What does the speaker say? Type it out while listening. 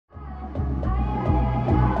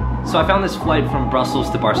So I found this flight from Brussels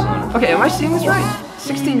to Barcelona. Okay, am I seeing this right?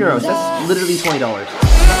 16 euros, that's literally $20.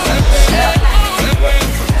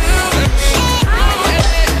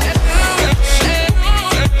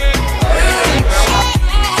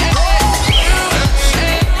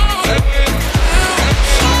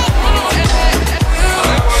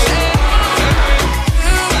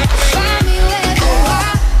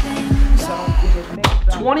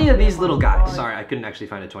 20 of these little guys. Sorry, I couldn't actually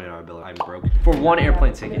find a $20 bill. I'm broke. For one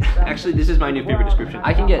airplane ticket. Actually, this is my new favorite description.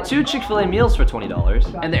 I can get 2 Chick-fil-A meals for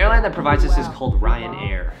 $20, and the airline that provides this is called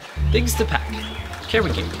Ryanair. Things to pack.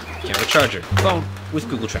 Camera cable, camera charger, phone with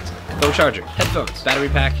Google Translate, phone charger, headphones, battery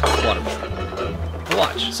pack, water bottle, a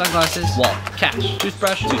watch, sunglasses, wallet, cash,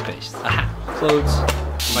 toothbrush, toothpaste, a hat, clothes,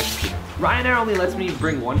 my computer. Ryanair only lets me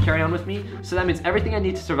bring one carry-on with me, so that means everything I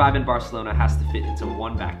need to survive in Barcelona has to fit into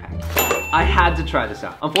one backpack. I had to try this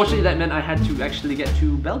out. Unfortunately, that meant I had to actually get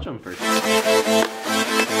to Belgium first.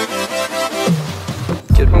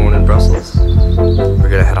 Good morning, Brussels. We're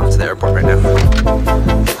gonna head off to the airport right now.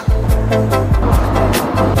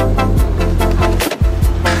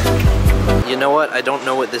 You know what? I don't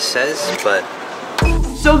know what this says, but...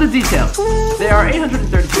 So the details. There are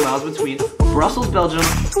 832 miles between Brussels, Belgium,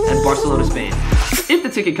 and Barcelona, Spain. If the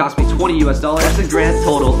ticket cost me $20 US, that's a grand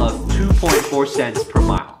total of 2.4 cents per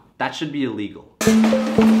mile. That should be illegal. To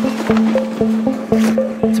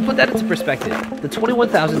put that into perspective, the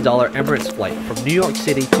 $21,000 Emirates flight from New York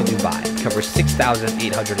City to Dubai covers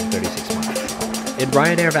 6,836 miles. In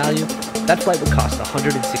Ryanair value, that flight would cost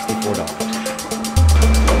 $164.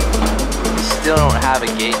 Still don't have a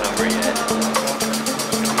gate number yet.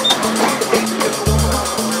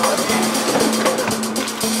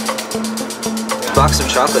 A box of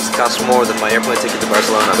chocolates costs more than my airplane ticket to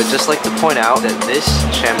Barcelona. But just like to point out that this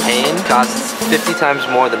champagne costs 50 times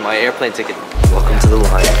more than my airplane ticket. Welcome to the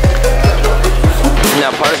line.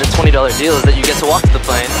 Now part of the $20 deal is that you get to walk to the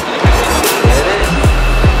plane. Get it?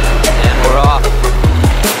 And we're off.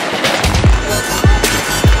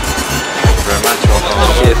 Very much welcome.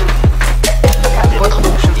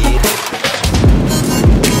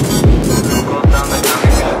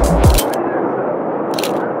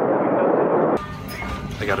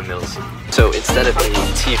 I got a Mills. So instead of a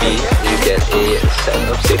TV, you get a set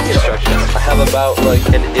of safety instructions. I have about like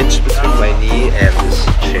an inch between my knee and this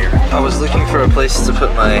chair. I was looking for a place to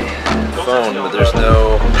put my phone, but there's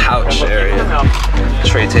no pouch area.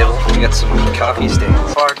 Tray table. We got some coffee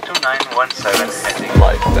stains. For 2917, I think.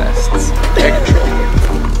 Life vests. Air control.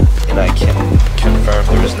 And I can confirm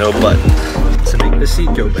there is no button to make the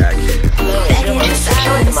seat go back. Baggage is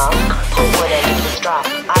secure the mark. Pull one end of the strap.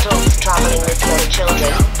 Adults traveling with young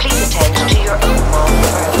children, please attend to your own mark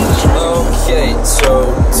first. Okay, so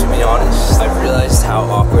to be honest, I've realized how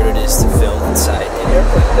awkward it is to film inside an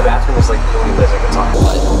airplane. The bathroom is like the only place I can talk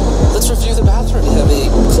about. Let's review the bathroom. We have a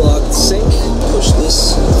clogged sink. Push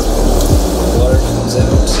this. Water comes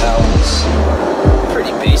out. Towels.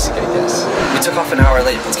 Pretty basic, I guess. We took off an hour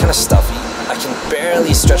late, but it's kind of stuffy. I can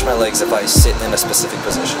barely stretch my legs if I sit in a specific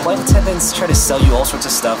position. Flight attendants try to sell you all sorts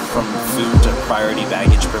of stuff, from food to priority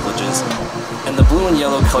baggage privileges. And the blue and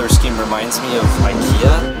yellow color scheme reminds me of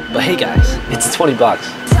IKEA. But hey guys, it's 20 bucks.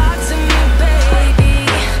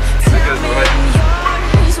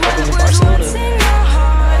 Welcome to Barcelona.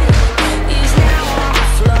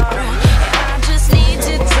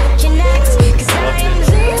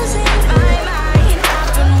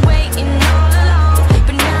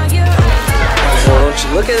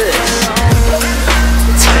 Look at this.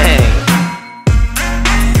 Dang.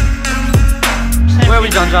 Where are we,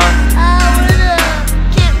 John? We're the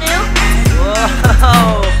Camp New.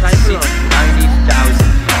 Whoa! I see 90,000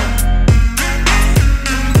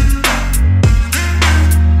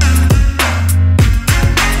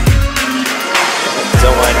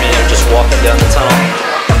 Don't mind me, I'm just walking down the tunnel.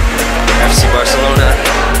 FC Barcelona.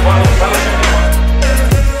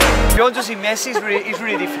 If you want to see Messi, it's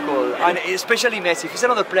really difficult, and especially Messi. If he's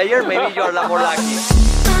another player, maybe you are more lucky.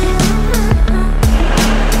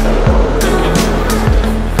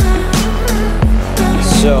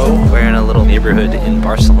 So, we're in a little neighborhood in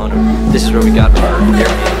Barcelona. This is where we got our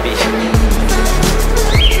Airbnb.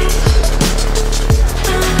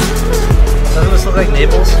 Doesn't this look like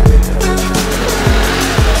Naples?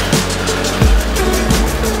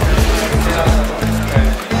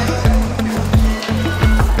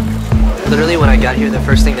 Literally, when I got here, the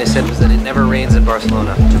first thing they said was that it never rains in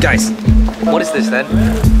Barcelona. Guys, what is this then?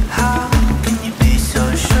 How can you be so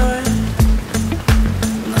sure?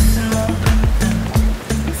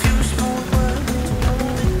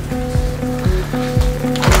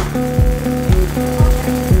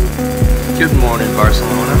 Good morning,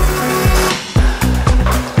 Barcelona.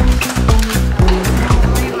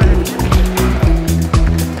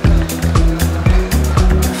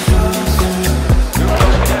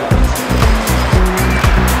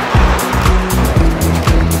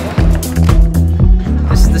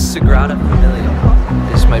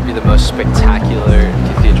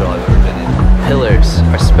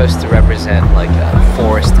 supposed to represent like a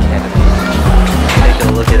forest canopy. Take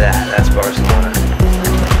a look at that. That's Barcelona.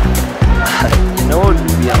 You know what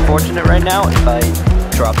would be unfortunate right now if I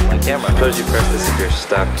dropped my camera? Suppose you press this if you're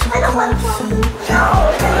stuck.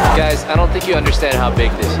 Guys, I don't think you understand how big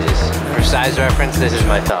this is. For size reference, this is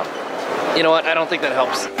my thumb. You know what? I don't think that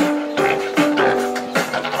helps.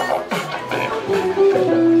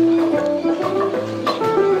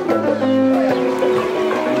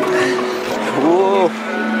 Whoa.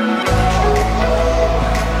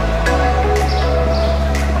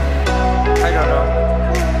 I don't know.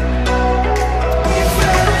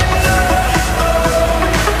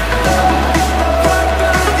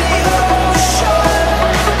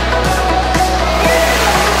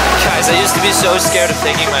 Guys, I used to be so scared of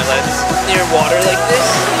taking my lens near water like this,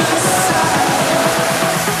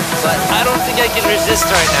 but I don't think I can resist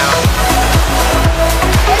right now.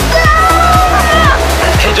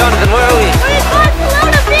 Hey Jonathan, where are we? We're in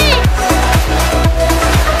Barcelona Beach!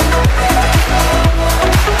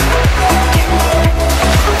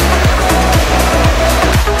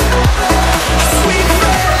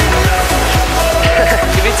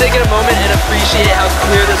 Can we take a moment and appreciate how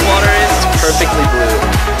clear this water is? It's perfectly blue.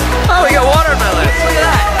 Oh, we got water in my lens. Look at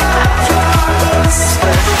that.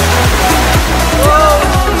 Whoa.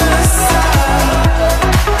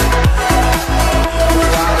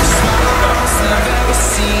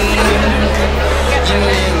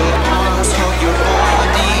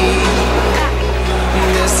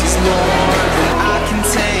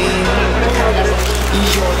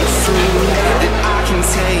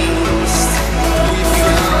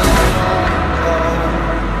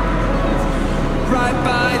 Right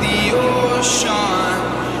by the ocean,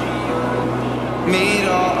 made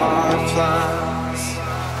all our plans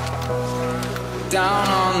down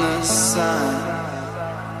on the sand.